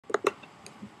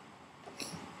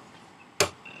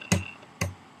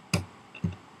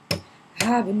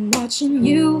I've been watching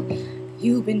you,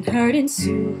 you've been hurting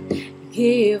too. You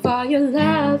give all your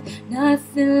love,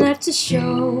 nothing left to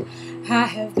show. I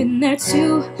have been there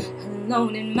too,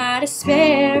 alone in my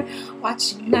despair,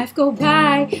 watching life go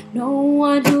by, no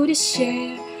one who to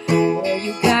share. Well,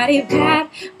 you got it bad,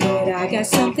 but I got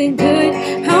something good.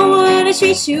 I wanna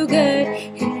treat you good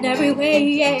in every way,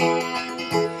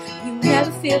 yeah. You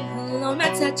never feel alone, my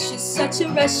touch is such a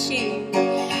rushy.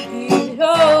 It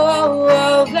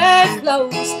overflows.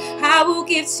 I will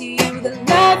give to you the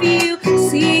love you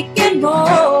seek and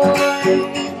more.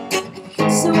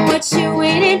 So what you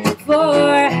waiting for?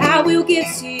 I will give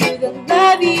to you the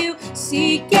love you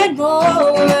seek and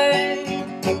more.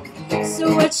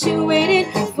 So what you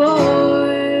waiting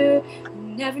for? You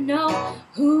never know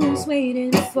who's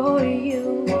waiting for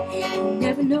you. You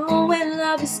never know when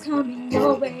love is coming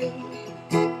your way.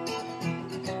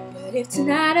 But if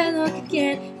tonight I look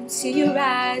again into your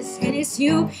eyes, and it's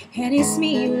you, and it's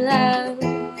me you love,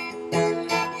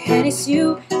 and it's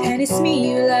you, and it's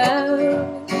me you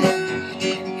love,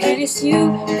 and it's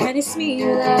you, and it's me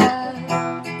you love,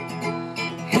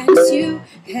 and it's you,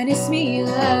 and it's me you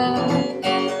love,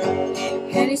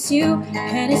 and it's you,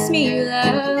 and it's me you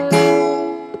love.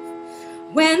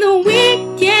 When the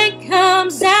weekend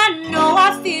comes, I know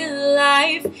I feel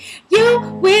alive. You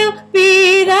will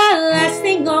be the last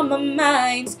thing on my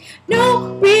mind.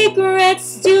 No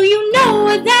regrets, do you know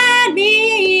what that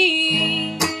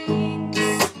means?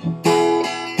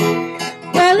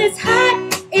 Well, it's hot,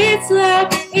 it's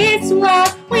loud, it's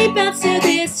wild. We bounce to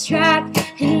this track,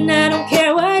 and I don't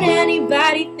care what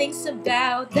anybody thinks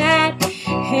about that.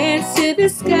 Hands to the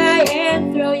sky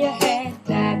and throw your head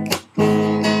back.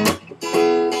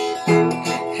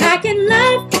 I can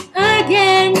love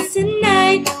again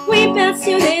tonight. We bounce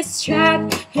to this track,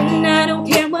 and I don't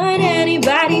care what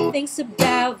anybody thinks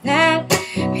about that.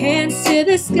 Hands to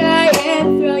the sky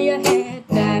and throw your head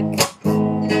back.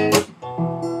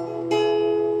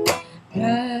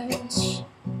 Rush,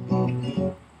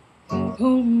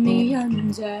 pull me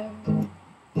under.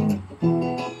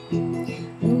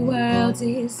 The world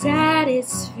is at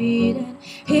its feet, and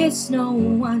it's no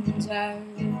wonder.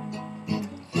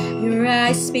 Your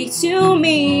eyes speak to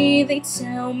me, they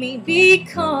tell me be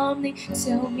calm, they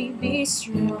tell me be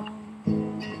strong.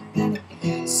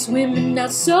 Swimming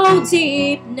out so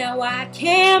deep, now I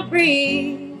can't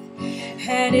breathe,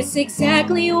 and it's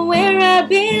exactly where I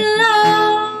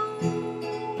belong.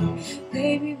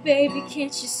 Baby, baby,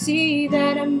 can't you see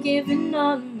that I'm giving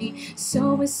all of me?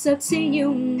 So it's up to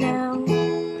you now.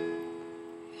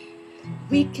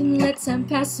 We can let time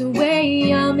pass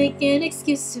away, I'll make an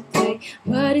excuse to play,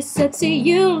 but it's up to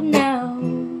you now.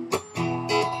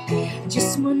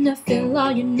 Just wanna feel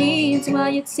all your needs while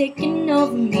you're taking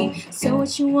over me. So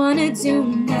what you wanna do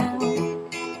now?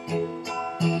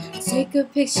 Take a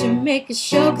picture, make a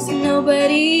show, 'cause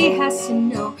nobody has to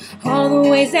know all the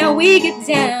ways that we get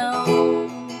down.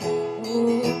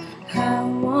 Oh, I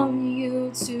want you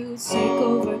to take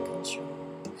over control,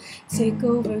 take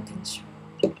over control.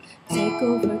 Take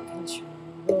over control.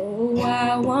 Oh,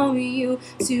 I want you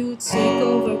to take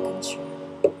over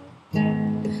control.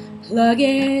 Plug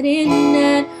it in,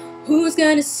 and who's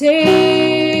gonna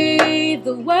save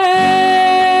the world?